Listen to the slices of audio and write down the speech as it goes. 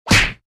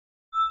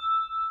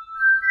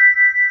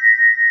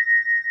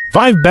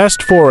5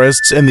 Best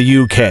Forests in the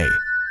UK.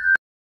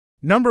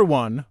 Number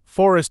 1.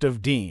 Forest of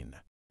Dean.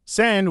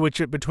 Sandwich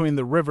it between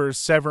the rivers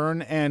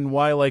Severn and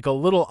Wye like a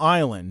little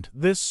island,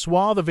 this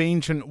swath of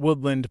ancient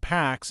woodland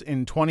packs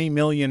in 20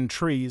 million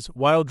trees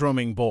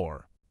wild-roaming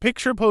boar.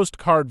 Picture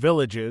postcard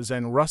villages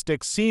and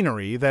rustic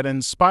scenery that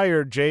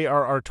inspired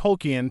J.R.R.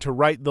 Tolkien to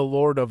write The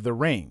Lord of the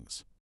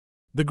Rings.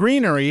 The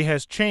greenery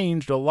has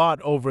changed a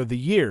lot over the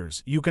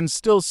years. You can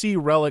still see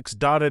relics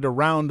dotted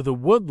around the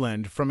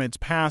woodland from its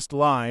past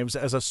lives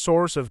as a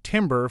source of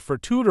timber for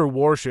Tudor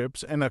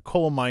warships and a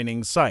coal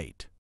mining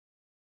site.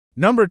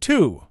 Number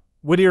 2.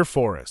 Gwydir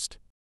Forest.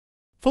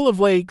 Full of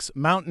lakes,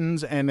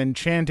 mountains, and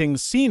enchanting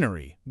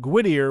scenery,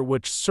 Gwydir,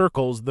 which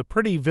circles the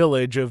pretty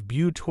village of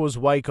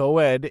Butwyswyk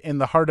Oed in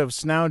the heart of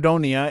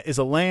Snowdonia, is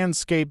a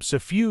landscape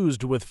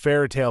suffused with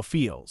fairytale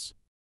feels.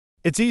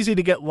 It's easy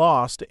to get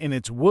lost in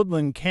its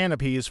woodland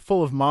canopies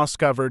full of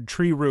moss-covered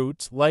tree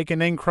roots,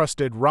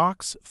 lichen-encrusted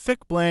rocks,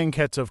 thick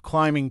blankets of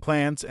climbing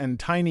plants, and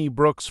tiny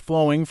brooks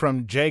flowing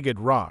from jagged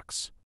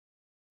rocks.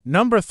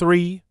 Number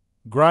 3.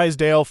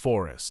 Grizedale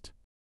Forest.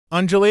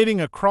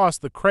 Undulating across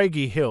the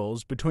craggy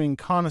hills between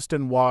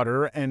Coniston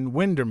Water and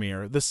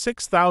Windermere, the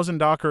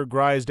 6,000-acre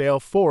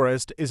Grizedale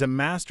Forest is a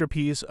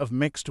masterpiece of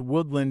mixed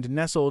woodland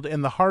nestled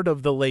in the heart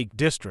of the Lake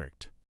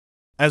District.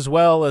 As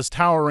well as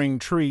towering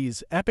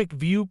trees, epic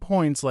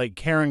viewpoints like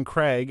Cairn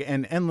Crag,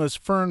 and endless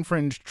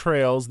fern-fringed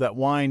trails that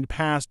wind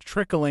past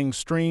trickling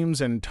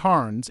streams and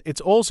tarns, it's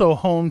also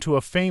home to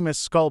a famous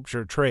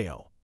sculpture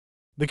trail.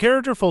 The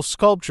characterful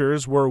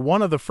sculptures were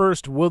one of the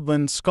first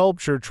woodland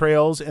sculpture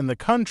trails in the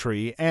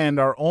country and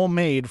are all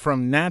made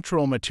from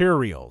natural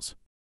materials.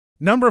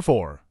 Number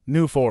 4.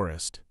 New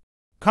Forest.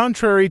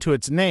 Contrary to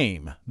its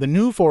name, the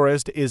New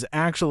Forest is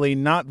actually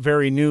not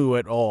very new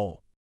at all.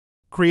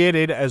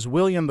 Created as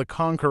William the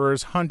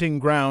Conqueror's hunting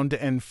ground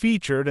and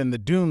featured in the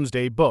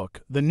Domesday Book,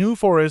 the New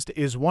Forest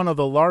is one of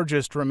the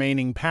largest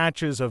remaining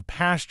patches of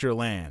pasture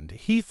land,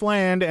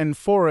 heathland, and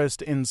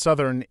forest in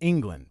southern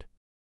England.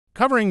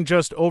 Covering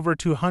just over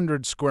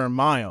 200 square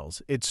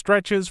miles, it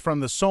stretches from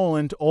the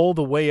Solent all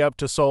the way up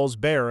to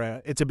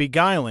Salisbury. It's a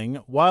beguiling,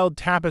 wild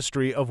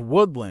tapestry of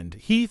woodland,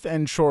 heath,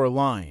 and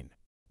shoreline.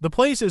 The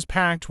place is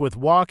packed with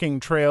walking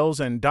trails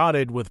and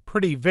dotted with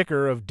pretty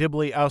Vicar of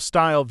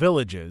Dibley-style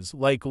villages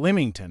like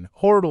Lymington,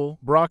 Hordle,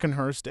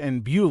 Brockenhurst,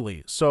 and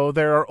Bewley, so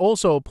there are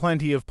also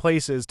plenty of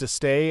places to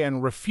stay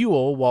and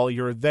refuel while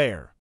you're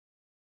there.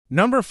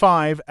 Number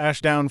 5.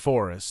 Ashdown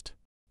Forest.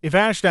 If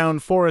Ashdown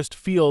Forest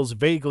feels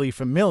vaguely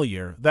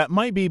familiar, that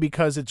might be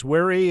because it's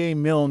where A.A.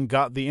 Milne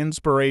got the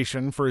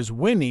inspiration for his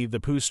Winnie the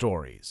Pooh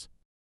stories.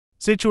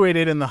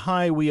 Situated in the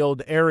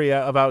high-wheeled area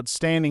of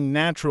outstanding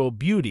natural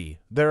beauty,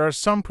 there are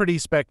some pretty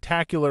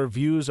spectacular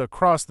views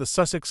across the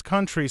Sussex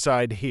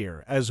countryside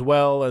here, as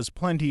well as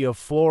plenty of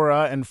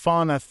flora and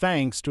fauna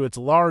thanks to its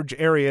large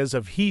areas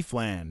of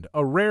heathland,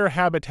 a rare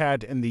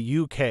habitat in the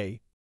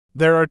UK.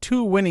 There are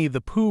 2 Winnie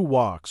the Pooh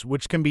walks,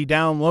 which can be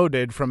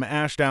downloaded from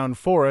Ashdown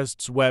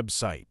Forest's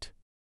website.